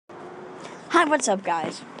Hi, what's up,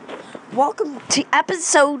 guys? Welcome to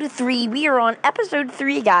episode 3. We are on episode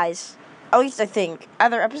 3, guys. At least I think.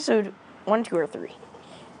 Either episode 1, 2, or 3.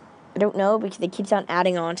 I don't know because they keep on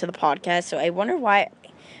adding on to the podcast, so I wonder why.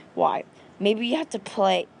 Maybe you have to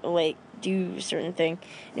do a certain thing.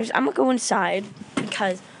 Anyways, I'm gonna go inside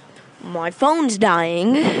because my phone's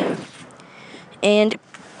dying. And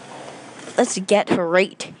let's get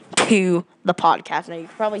right to the podcast. Now, you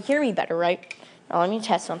can probably hear me better, right? Now, let me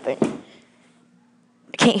test something.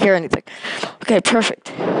 I can't hear anything. Okay,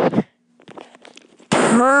 perfect. Welcome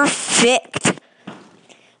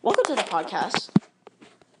to the podcast.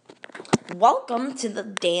 Welcome to the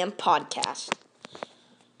damn podcast.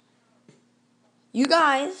 You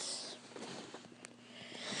guys,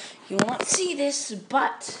 you will not see this,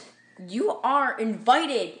 but you are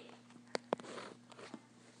invited.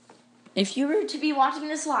 If you were to be watching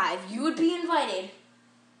this live, you would be invited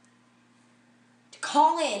to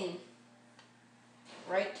call in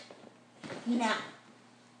right now.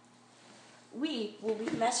 We will be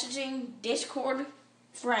messaging Discord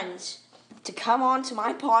friends to come on to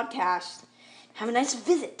my podcast, have a nice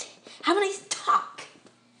visit, have a nice talk,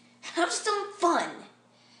 have some fun,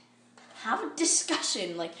 have a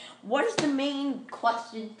discussion. What is the main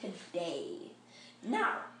question today?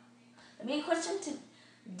 Now, the main question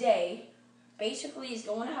today basically is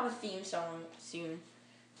going to have a theme song soon.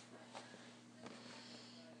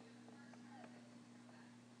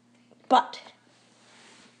 But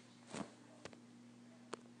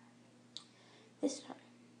this time,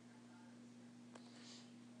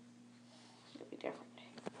 it'll be different.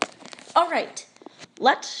 Alright,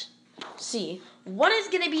 let's see. What is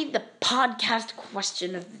going to be the podcast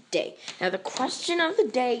question of the day? Now, the question of the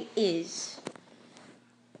day is,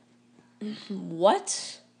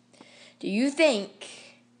 what do you think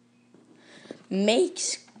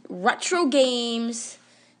makes retro games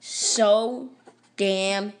so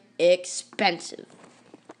damn expensive?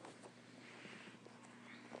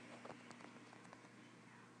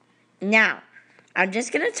 Now, I'm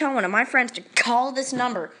just going to tell one of my friends to call this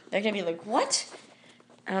number. They're going to be like, what?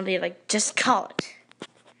 And I'll be like, just call it.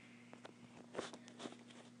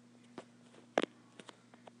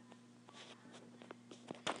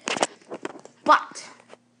 But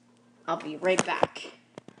I'll be right back.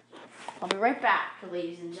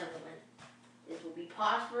 Ladies and gentlemen. This will be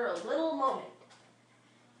paused for a little moment.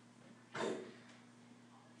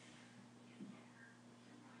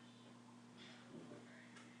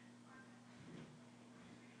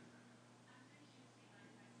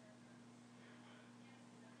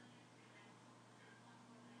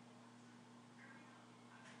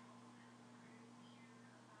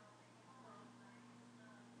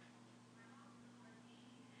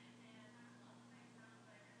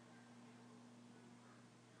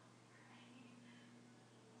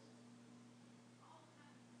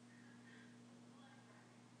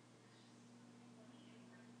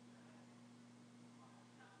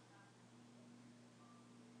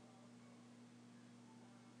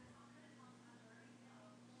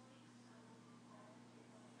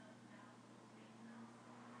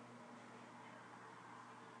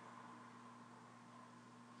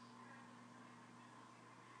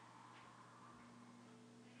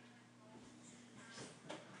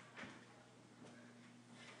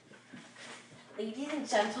 Ladies and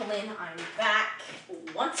gentlemen, I'm back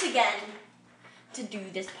once again to do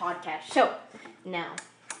this podcast. So, now,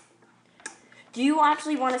 do you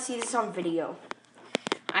actually want to see this on video?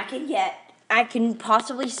 I can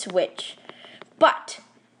possibly switch, but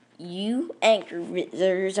you anchor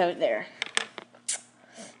visitors out there,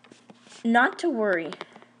 not to worry,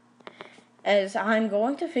 as I'm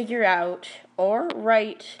going to figure out or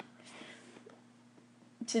write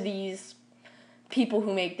to these people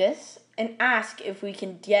who make this and ask if we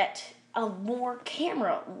can get a more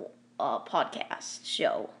camera podcast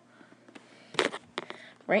show.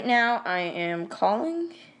 Right now, I am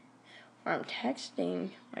calling or I'm texting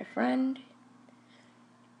my friend.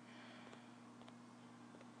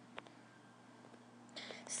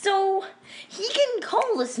 So, he can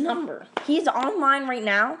call this number. He's online right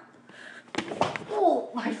now.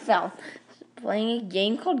 Oh, I fell. Playing a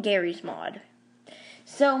game called Garry's Mod.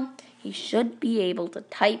 So, he should be able to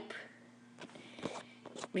type.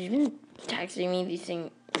 He's been texting me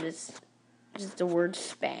just the word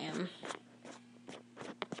spam.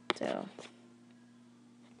 So.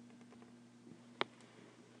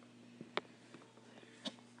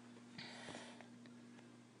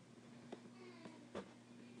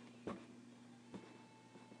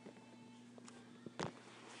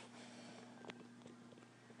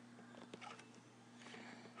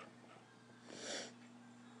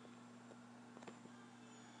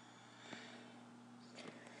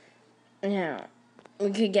 Now,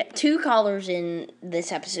 we could get 2 callers in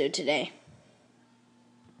this episode today.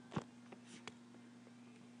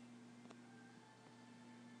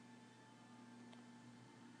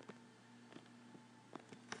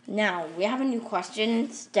 Now, we have a new question.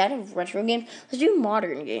 Instead of retro games, let's do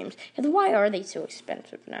modern games. And why are they so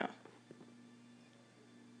expensive now?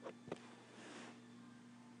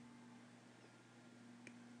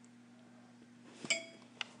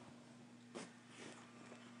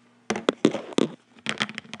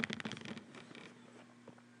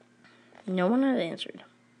 No one has answered.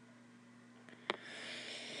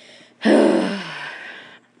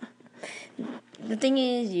 The thing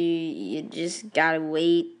is, you just gotta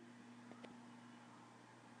wait.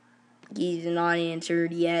 He's not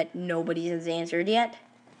answered yet. Nobody has answered yet.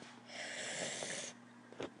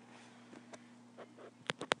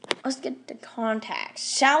 Let's get the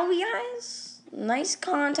contacts. Shall we, guys? Nice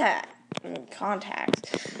contacts.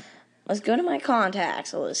 Let's go to my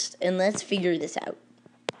contacts list and let's figure this out.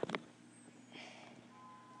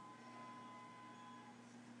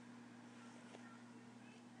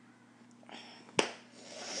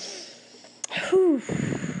 Whew.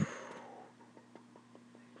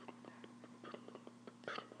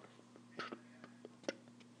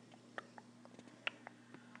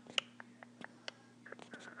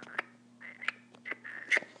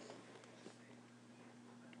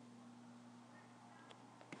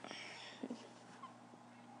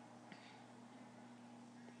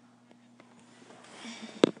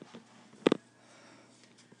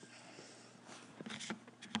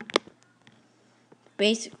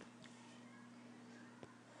 Basic.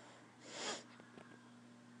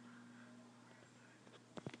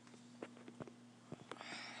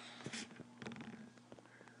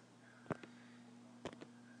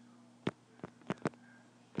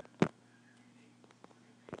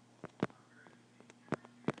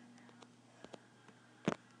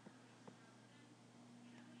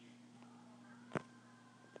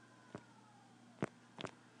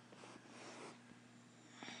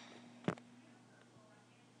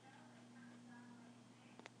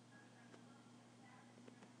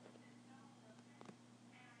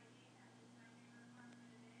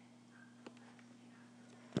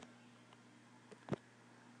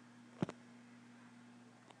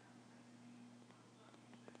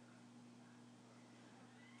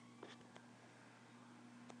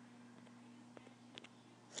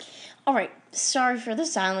 Alright, sorry for the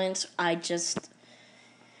silence. I just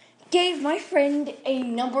gave my friend a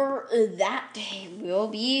number that will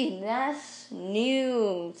be this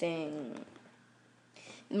new thing.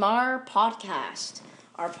 Our podcast,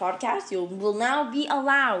 you will now be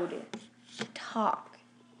allowed to talk.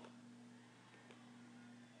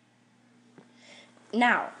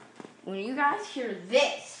 Now, when you guys hear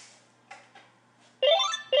this,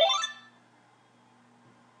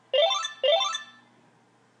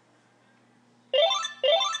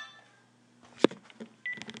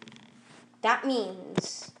 that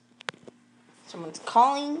means someone's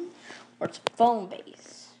calling or it's phone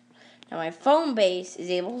base. Now, my phone base is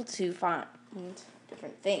able to find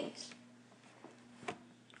different things.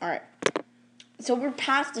 Alright. So we're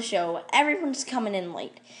past the show. Everyone's coming in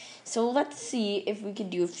late. So let's see if we can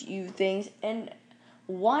do a few things. And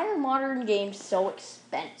why are modern games so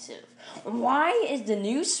expensive? Why is the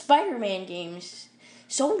new Spider-Man games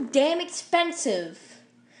so damn expensive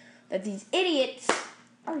that these idiots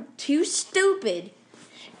are too stupid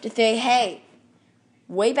to say, hey,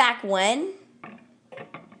 way back when,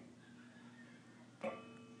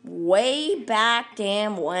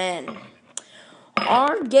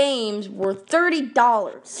 our games were $30.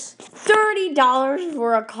 $30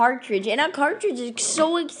 for a cartridge. And a cartridge is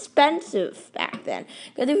so expensive back then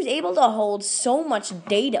because it was able to hold so much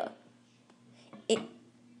data. It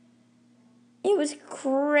was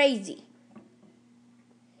crazy.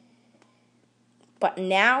 But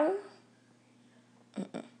now,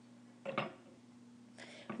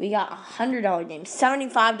 we got $100 games,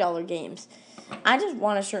 $75 games. I just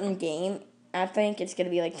want a certain game. I think it's going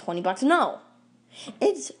to be like $20. No.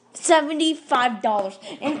 It's $75.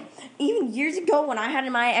 And even years ago when I had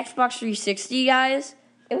my Xbox 360, guys,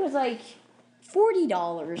 it was like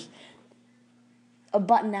 $40.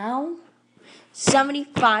 But now,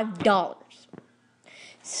 $75.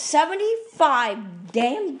 $75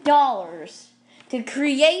 damn dollars to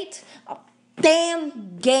create a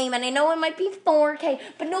damn game. And I know it might be 4K,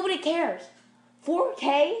 but nobody cares.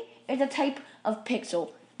 4K is a type of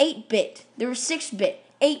pixel. 8-bit. There was 6-bit,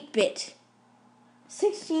 8-bit,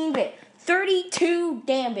 16-bit, 32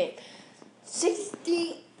 damn bit,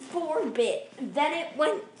 64-bit. Then it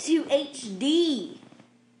went to HD.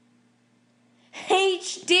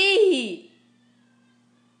 HD.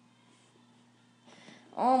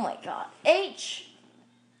 Oh my god. HDD.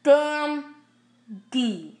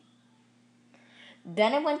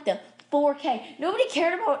 Then it went to 4K. Nobody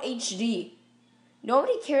cared about HD.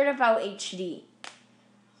 Nobody cared about HD.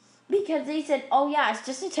 Because they said, oh yeah, it's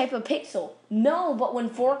just a type of pixel. No, but when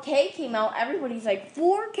 4K came out, everybody's like,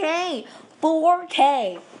 4K.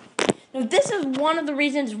 Now, this is one of the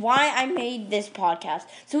reasons why I made this podcast.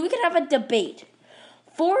 So we could have a debate.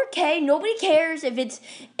 4K, nobody cares if it's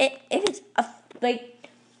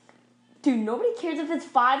dude, nobody cares if it's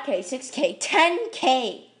 5K, 6K,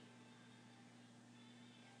 10K.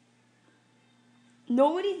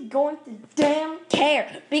 Nobody's going to damn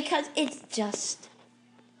care because it's just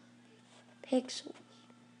pixels.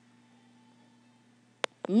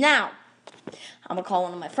 Now, I'm going to call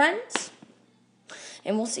one of my friends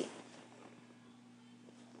and we'll see.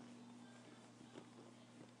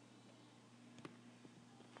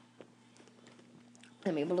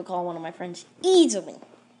 I'm able to call one of my friends easily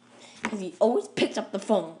because he always picks up the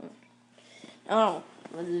phone. Oh,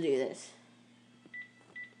 let's do this.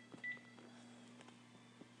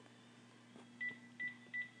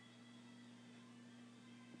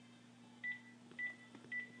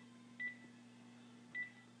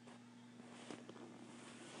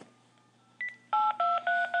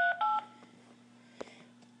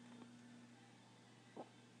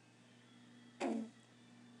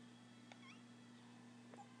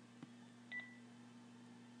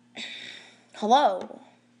 Hello?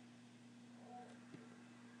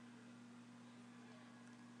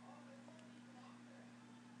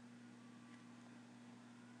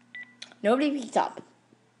 Nobody picked up.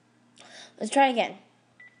 Let's try again.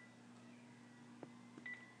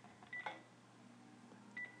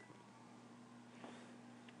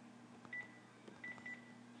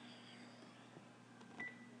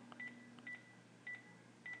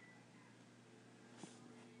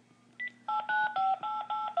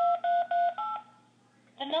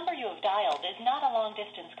 The number you have dialed is not a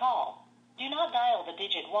long-distance call. Do not dial the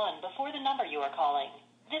digit 1 before the number you are calling.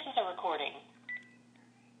 This is a recording.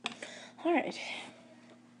 All right.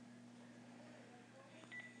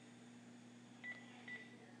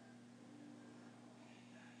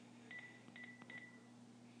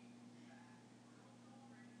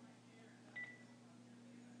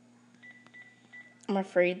 I'm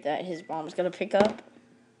afraid that his mom's going to pick up.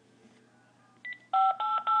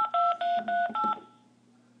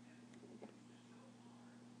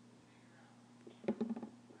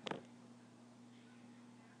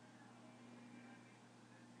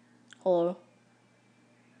 Hello?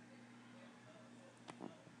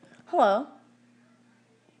 Hello?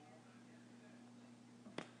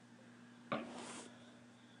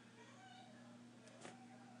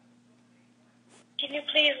 Can you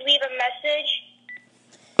please leave a message?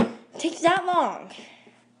 Takes that long.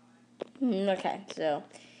 Okay, so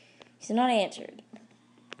he's not answered.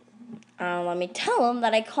 Let me tell him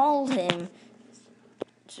that I called him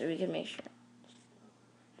so we can make sure.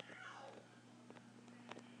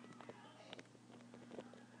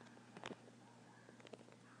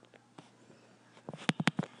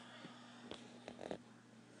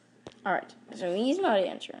 Alright, so he's not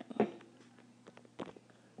answering.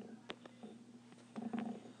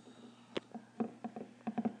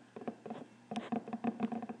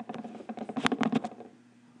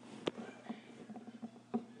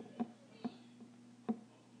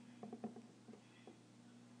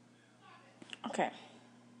 Okay.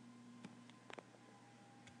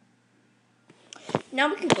 Now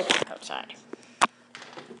we can go back outside.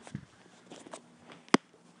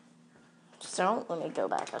 So, let me go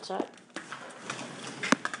back outside.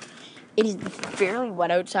 It is fairly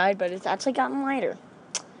wet outside, but it's actually gotten lighter.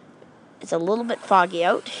 It's a little bit foggy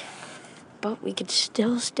out, but we could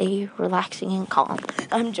still stay relaxing and calm.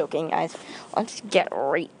 I'm joking, guys. Let's get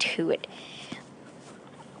right to it.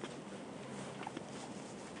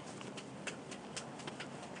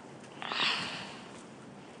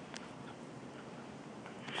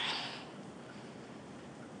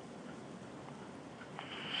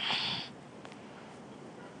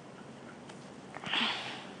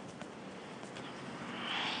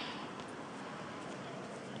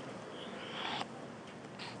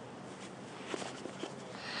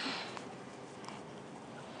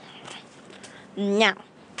 Now,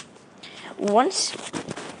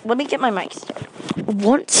 let me get my mic started.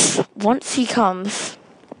 Once he comes,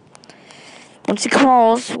 once he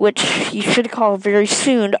calls, which he should call very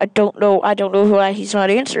soon, I don't know why he's not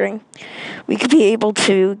answering, we could be able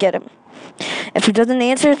to get him. If he doesn't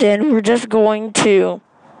answer, then we're just going to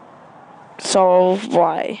solve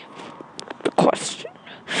why the question.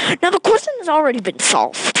 Now, the question has already been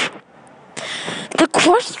solved.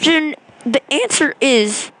 The answer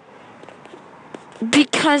is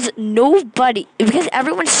because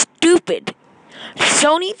everyone's stupid.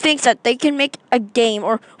 Sony thinks that they can make a game,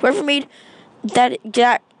 or whoever made that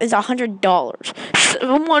is $100.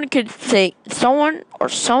 Someone could say,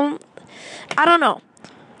 I don't know.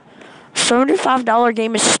 $75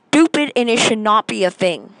 game is stupid and it should not be a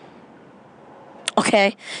thing.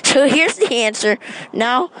 Okay, so here's the answer.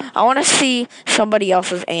 Now, I want to see somebody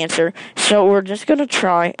else's answer. So we're just going to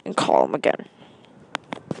try and call him again.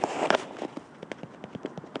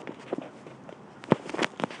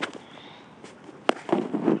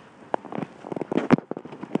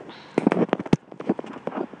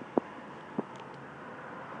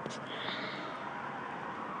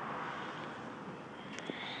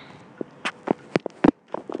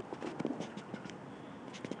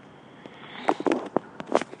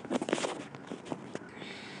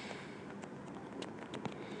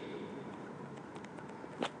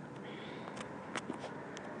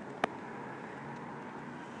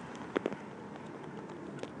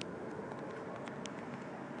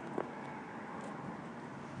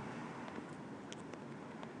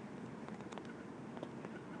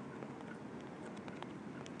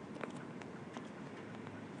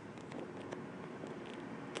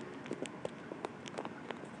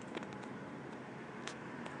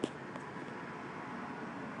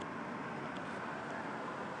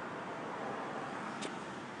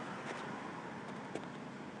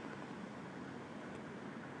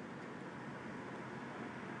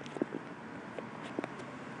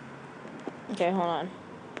 Okay, hold on.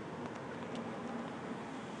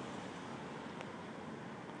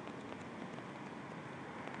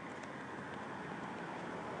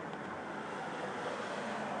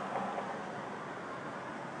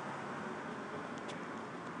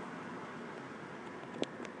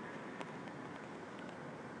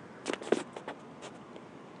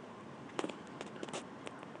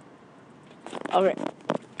 Alright,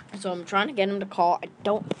 so I'm trying to get him to call. I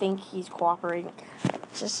don't think he's cooperating.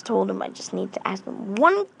 Just told him I just need to ask him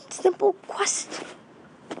one simple question.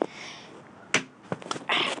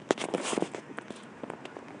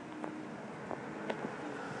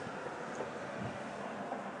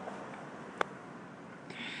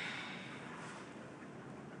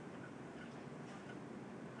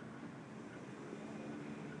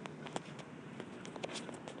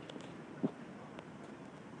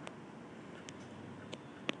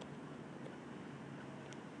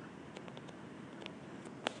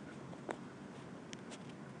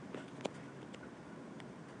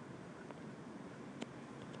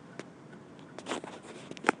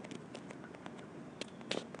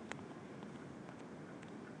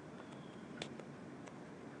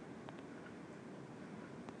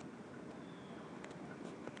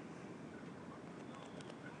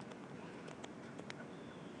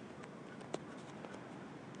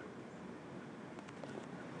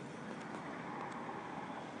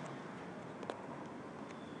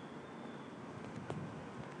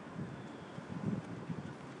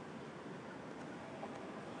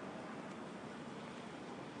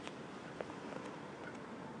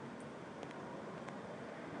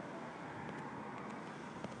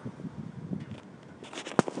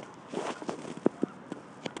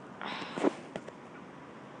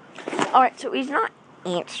 Alright, so he's not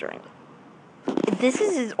answering. This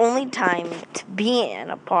is his only time to be in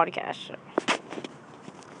a podcast show.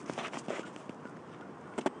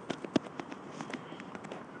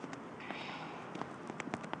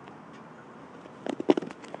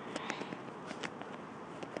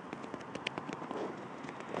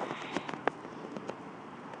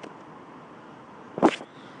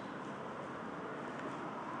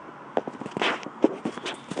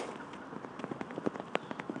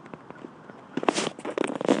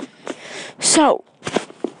 So,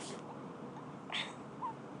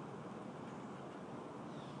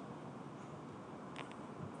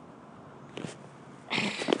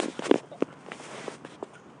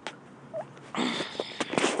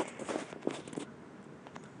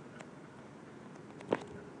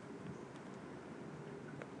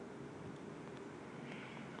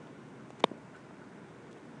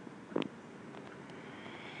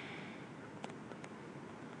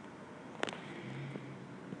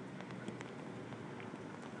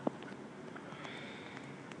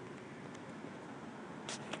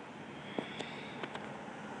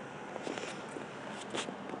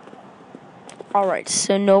 alright,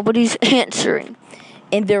 so nobody's answering.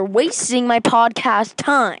 And they're wasting my podcast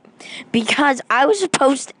time. Because I was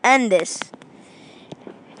supposed to end this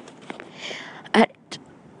at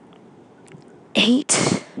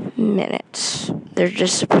 8 minutes. they're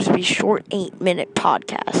just supposed to be short 8-minute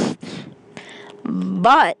podcasts.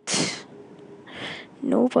 But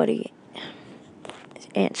nobody is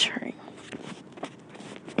answering.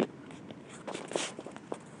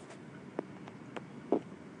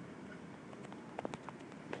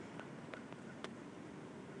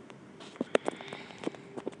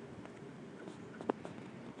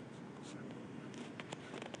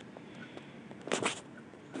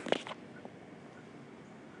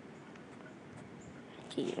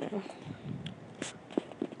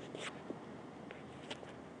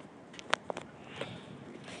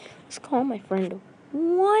 Let's call my friend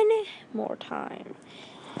one more time.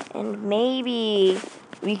 And maybe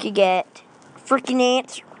we could get a freaking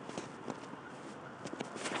answer.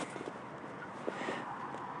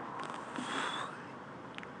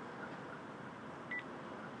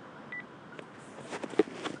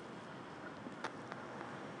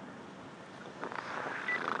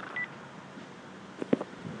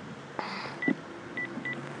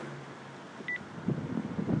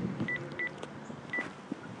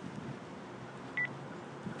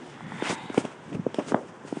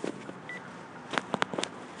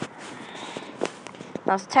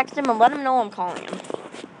 Let's text him and let him know I'm calling him.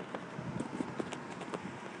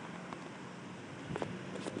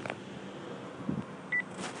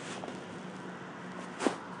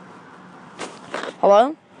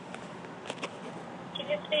 Hello? Can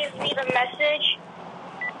you please leave a message?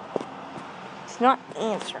 It's not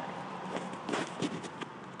answering.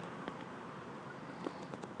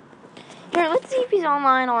 Here, let's see if he's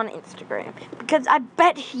online on Instagram. Because I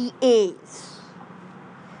bet he is.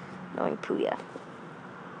 Knowing Puya.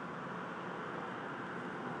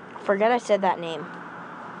 Forget I said that name.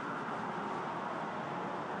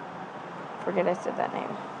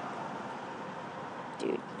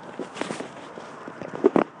 Dude.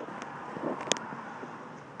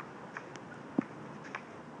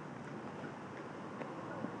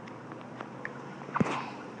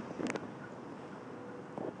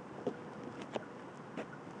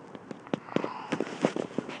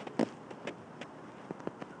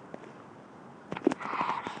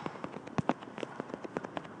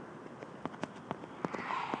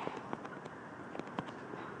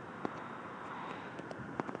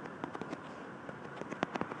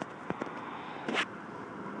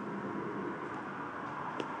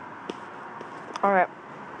 Alright.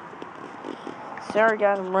 Sorry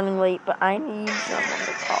guys, I'm running late, but I need someone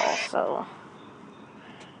to call, so...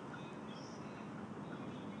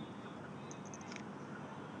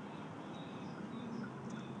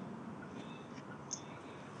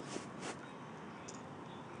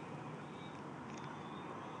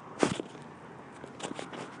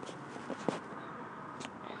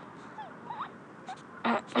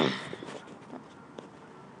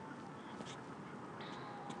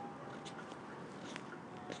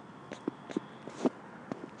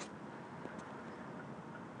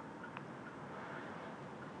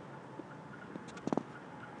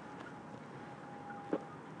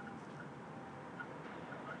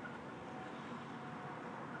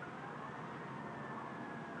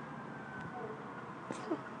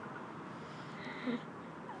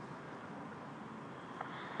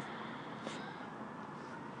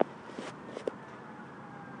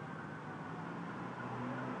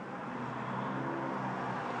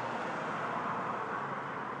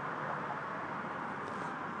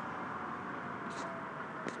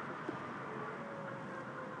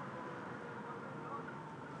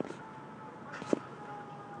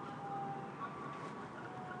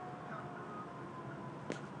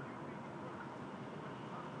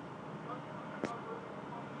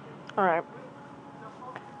 Alright.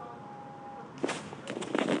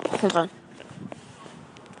 Hold on.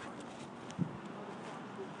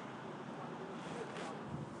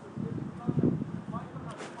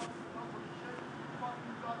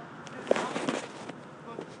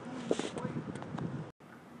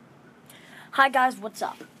 Hi guys, what's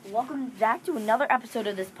up? Welcome back to another episode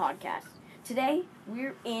of this podcast. Today,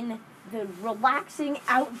 we're in the relaxing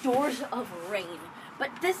outdoors of rain. But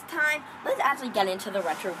this time, let's actually get into the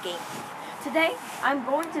retro game. Today, I'm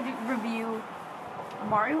going to review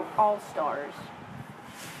Mario All-Stars.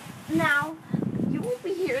 Now, you won't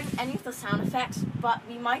be hearing any of the sound effects, but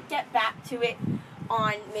we might get back to it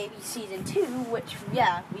on maybe Season 2, which,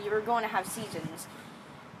 yeah, we were going to have seasons.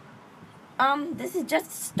 This is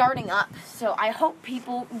just starting up, so I hope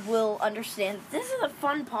people will understand. This is a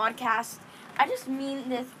fun podcast. I just mean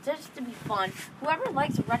this just to be fun. Whoever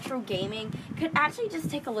likes retro gaming could actually just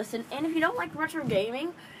take a listen. And if you don't like retro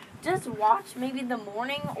gaming, just watch maybe the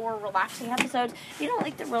morning or relaxing episodes. If you don't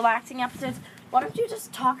like the relaxing episodes, why don't you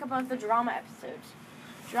just talk about the drama episodes?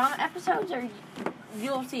 drama episodes, or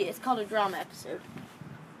you'll see it's called a drama episode.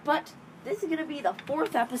 But this is going to be the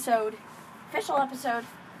 4th episode, official episode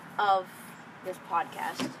of this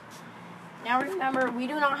podcast. Now remember, we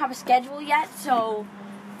do not have a schedule yet, so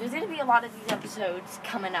there's going to be a lot of these episodes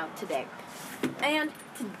coming out today. And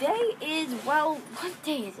today is, well, what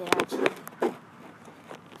day is it actually?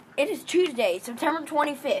 It is Tuesday, September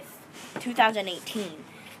 25th, 2018.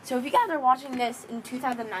 So if you guys are watching this in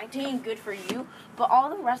 2019, good for you. But all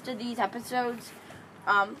the rest of these episodes,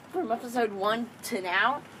 from episode 1 to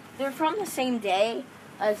now, they're from the same day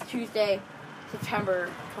as Tuesday, September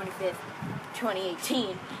 25th,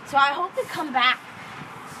 2018. So I hope to come back,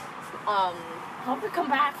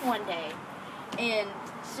 one day and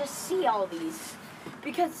just see all these.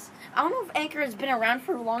 Because I don't know if Anchor has been around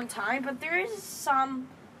for a long time, but there is some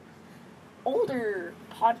older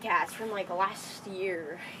podcasts from like last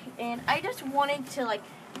year, and I just wanted to like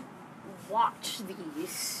watch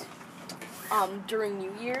these during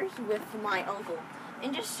New Year's with my uncle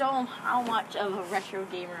and just show him how much of a retro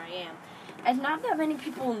gamer I am. And not that many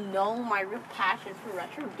people know my real passion for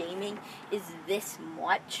retro gaming is this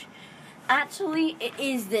much. Actually, it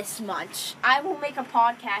is this much. I will make a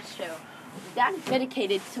podcast show that is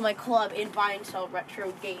dedicated to my club in buy and sell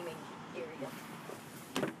retro gaming area.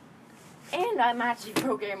 And I'm actually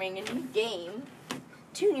programming a new game.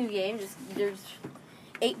 2 new games. There's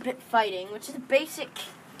 8-Bit Fighting, which is a basic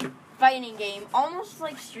fighting game, almost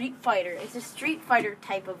like Street Fighter. It's a Street Fighter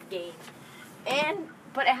type of game.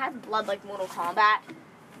 But it has blood like Mortal Kombat.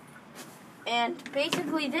 And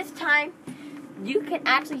basically this time, you can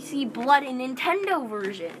actually see blood in Nintendo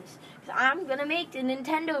versions. So I'm going to make the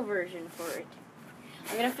Nintendo version for it.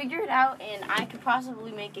 I'm going to figure it out, and I could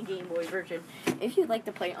possibly make a Game Boy version if you'd like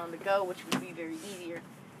to play it on the go, which would be very easier.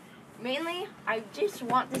 Mainly, I just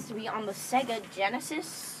want this to be on the Sega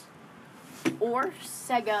Genesis or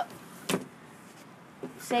Sega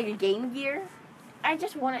Game Gear. I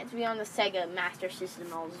just want it to be on the Sega Master System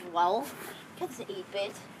as well, because it's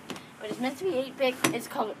 8-bit. But it's meant to be 8-bit. It's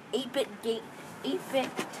called 8-bit game. 8-bit.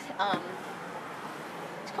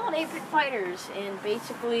 It's called 8-Bit Fighters, and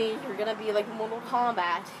basically you're gonna be like Mortal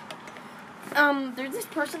Kombat. There's this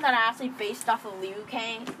person that actually based off of Liu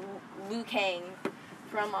Kang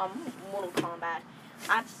from Mortal Kombat.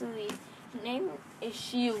 Actually, his name is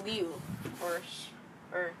Xiu Liu, or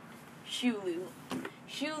Xiu Liu.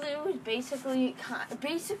 Xiu Liu is basically,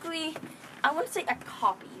 I wouldn't say a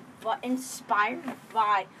copy, but inspired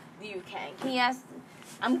by Liu Kang.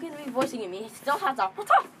 I'm going to be voicing him. He still has a, but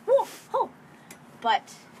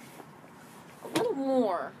a little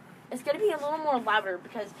more. It's going to be a little more louder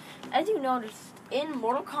because, as you noticed, in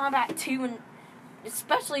Mortal Kombat 2, and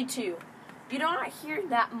especially 2, you do not hear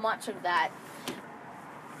that much of that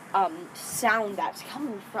sound that's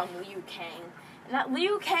coming from Liu Kang. And that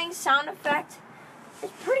Liu Kang sound effect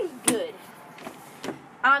is pretty good.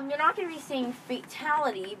 You're not going to be seeing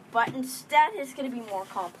fatality, but instead it's going to be more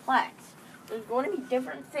complex. There's going to be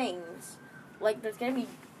different things, like there's going to be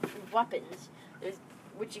weapons,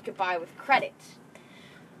 which you could buy with credits.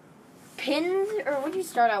 Pins, or what you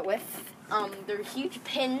start out with, they're huge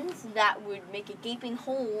pins that would make a gaping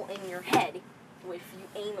hole in your head if you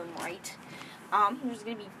aim them right. There's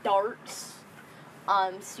going to be darts.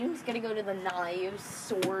 Students going to go to the knives,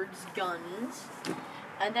 swords, guns.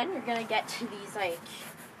 And then you're going to get to these, like,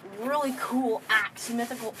 really cool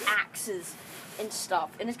mythical axes and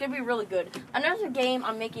stuff. And it's going to be really good. Another game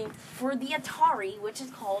I'm making for the Atari, which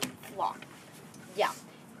is called Flop. Yeah.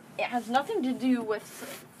 It has nothing to do with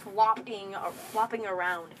flopping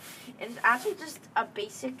around. It's actually just a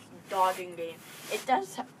basic dodging game. It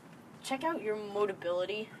does check out your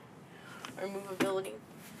movability.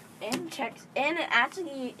 And it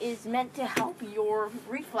actually is meant to help your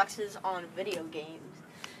reflexes on video games.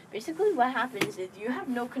 Basically what happens is you have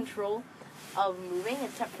no control of moving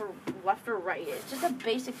except for left or right. It's just a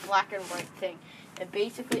basic black and white thing. And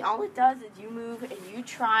basically all it does is you move and you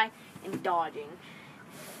try and dodging.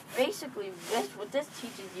 Basically what this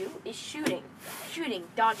teaches you is shooting,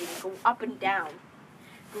 dodging, go up and down,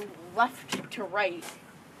 go left to right.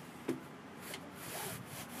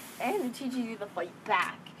 And it teaches you to fight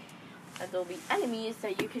back. And there'll be enemies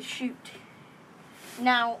that you can shoot.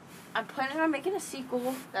 Now, I'm planning on making a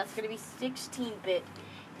sequel that's going to be 16-bit,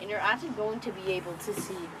 and you're actually going to be able to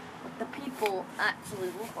see what the people actually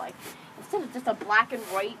look like. Instead of just a black and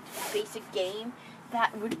white basic game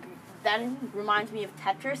that reminds me of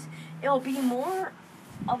Tetris, it'll be more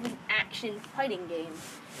of an action fighting game.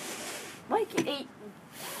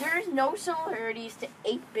 There is no similarities to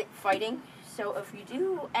 8-bit fighting, so if you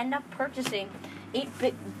do end up purchasing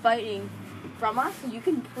 8-bit fighting from us. So you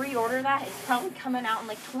can pre-order that. It's probably coming out in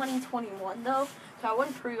like 2021 though, so I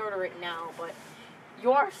wouldn't pre-order it now. But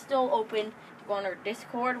you're still open to go on our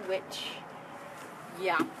Discord, which,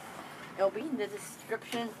 yeah, it'll be in the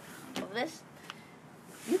description of this.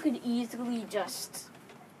 You could easily just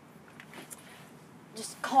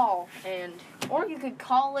call, or you could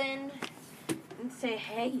call in and say,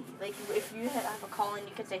 hey, like if you have a call in,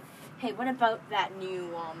 you could say, hey, what about that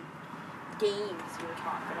new games you were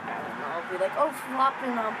talking about? And I'll be like, oh,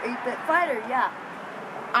 flopping 8-Bit Fighter, yeah.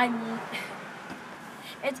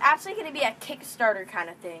 It's actually going to be a Kickstarter kind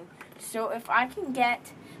of thing. So if I can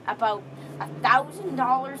get about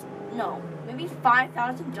 $1,000, no, maybe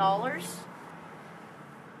 $5,000,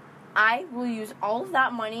 I will use all of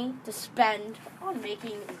that money to spend on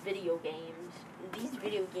making video games, these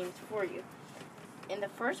video games for you. And the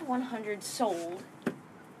first 100 sold,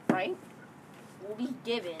 right, will be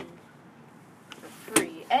given for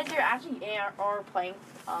free. And there actually are paying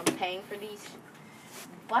for these.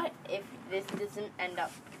 But if this doesn't end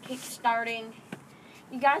up kickstarting,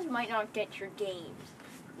 you guys might not get your games.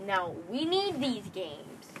 Now, we need these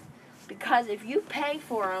games, because if you pay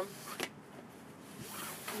for them,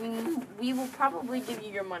 we will probably give you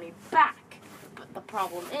your money back. But the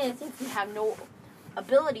problem is, if we have no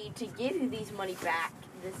ability to give you these money back,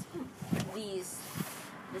 this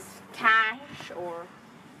cash or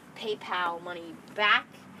PayPal money back,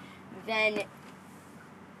 then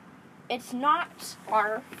it's not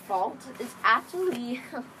our fault. It's actually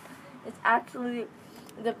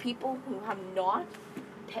the people who have not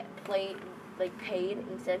paid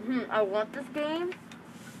and said, I want this game,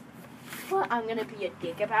 but I'm gonna be a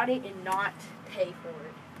dick about it and not pay for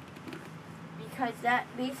it. Because that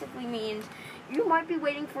basically means you might be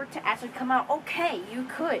waiting for it to actually come out. Okay, you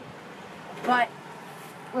could. But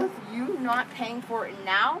with you not paying for it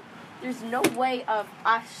now, there's no way of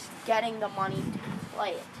us getting the money to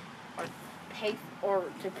play it or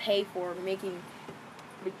to pay for making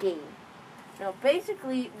the game. Now,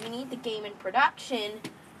 basically, we need the game in production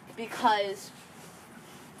because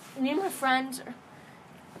me and my friend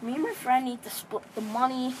need to split the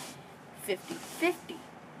money 50-50,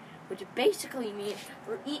 which basically means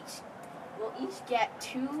we'll each get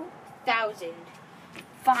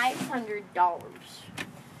 $2,500.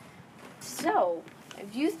 So,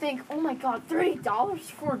 if you think, oh my god, $30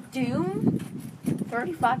 for Doom,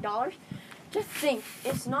 $35, just think,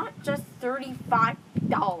 it's not just $35.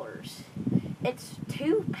 It's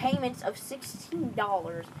 2 payments of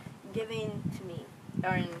 $16 given to me.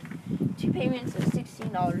 Or 2 payments of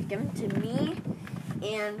 $16 given to me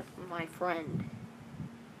and my friend.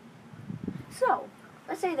 So,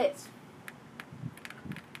 let's say this.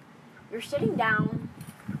 You're sitting down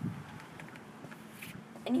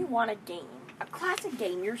and you want a game. A classic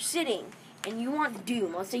game. You're sitting and you want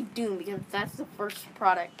Doom. Let's say Doom because that's the first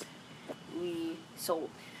product we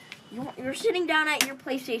sold. You're sitting down at your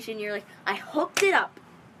PlayStation. You're like, I hooked it up.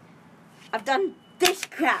 I've done this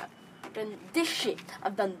crap. I've done this shit.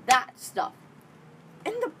 I've done that stuff.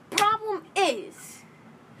 And the problem is,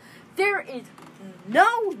 there is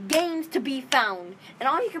no games to be found. And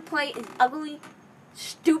all you can play is ugly,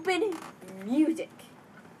 stupid music.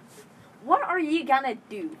 What are you gonna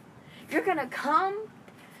do? You're gonna come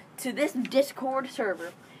to this Discord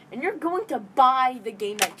server and you're going to buy the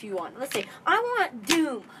game that you want. Let's say, I want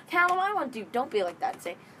Doom. Callum, I want Doom. Don't be like that.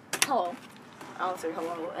 Say, hello. I'll say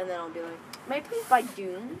hello, and then I'll be like, may I please buy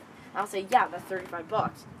Doom? I'll say, yeah, that's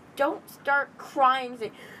 $35. Don't start crying and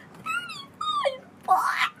say,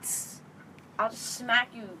 $35? I'll just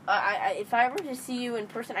smack you. If I were to see you in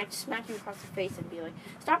person, I'd smack you across the face and be like,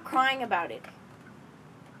 stop crying about it.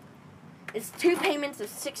 It's 2 payments of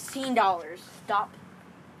 $16. Stop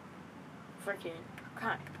freaking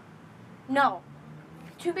crying. No.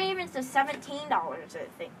 2 payments of $17, I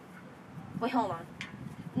think. Wait, hold on.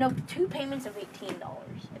 No, 2 payments of $18, I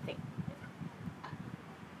think.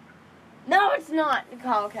 No, it's not.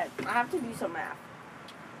 Oh, okay, I have to do some math.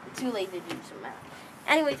 I'm too lazy to do some math.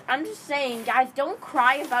 Anyways, I'm just saying, guys, don't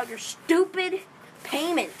cry about your stupid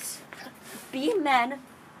payments. Be a man.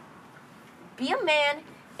 Be a man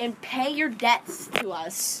and pay your debts to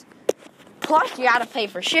us. Plus, you gotta pay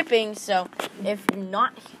for shipping, so if you're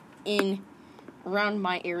not around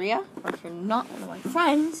my area, or if you're not one of my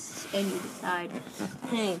friends, and you decide,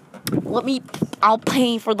 hey, I'll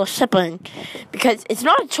pay for the shipping, because it's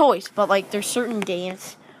not a choice, but, like, there's certain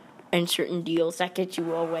games and certain deals that get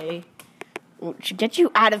you away, which get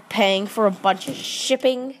you out of paying for a bunch of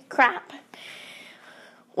shipping crap.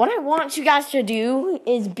 What I want you guys to do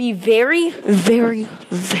is be very, very,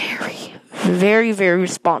 very, very, very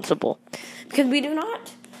responsible. Because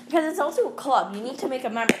it's also a club. You need to make a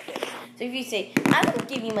membership. So if you say, I will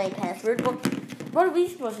give you my password, well, what are we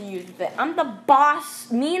supposed to use with it? I'm the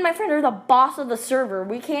boss. Me and my friend are the boss of the server.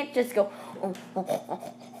 We can't just go,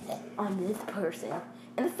 I'm this person.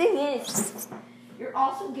 And the thing is, you're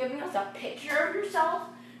also giving us a picture of yourself.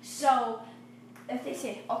 So if they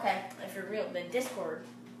say, okay, if you're real, then Discord,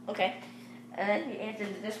 okay, and then you answer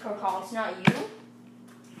the Discord call, it's not you.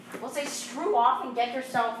 We'll say, screw off and get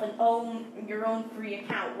yourself your own free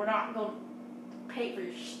account. We're not going to pay for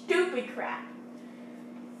your stupid crap.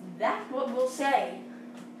 That's what we'll say.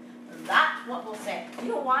 That's what we'll say. You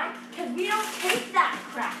know why? Because we don't take that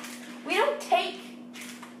crap. We don't take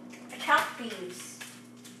account fees.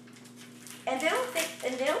 And they don't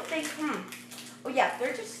think, oh yeah,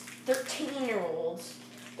 they're just 13-year-olds.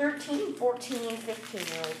 13, 14,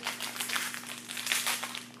 15-year-olds.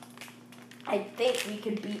 I think we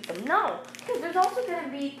could beat them. No, because there's also going to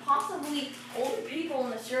be possibly older people in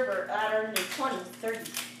the server that are in their 20s, 30s.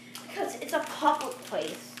 Because it's a public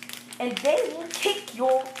place. And they will kick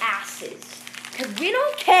your asses. Because we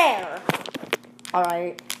don't care.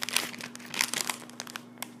 Alright.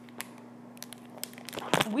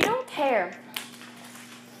 We don't care.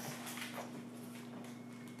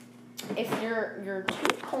 If you're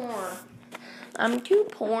too poor. I'm too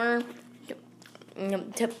poor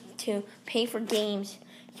to pay for games.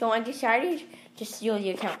 So I decided to steal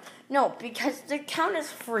the account. No, because the account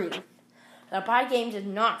is free. The buy games is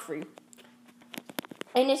not free.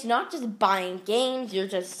 And it's not just buying games, you're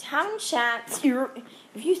just having chats.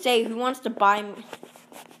 If you say who wants to buy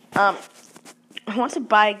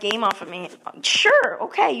a game off of me, sure,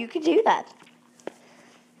 okay, you could do that.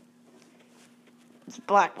 It's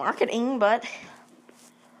black marketing, but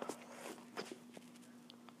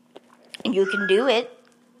you can do it.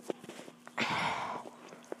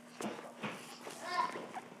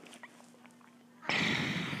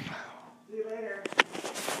 See you later.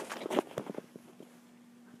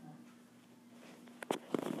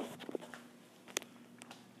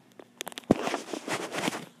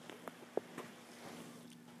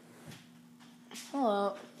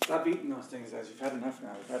 Hello. Stop eating those things, guys. You've had enough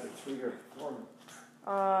now. You've had like 3 or 4.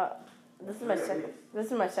 This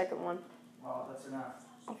is my second one. Oh, that's enough.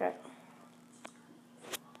 Okay.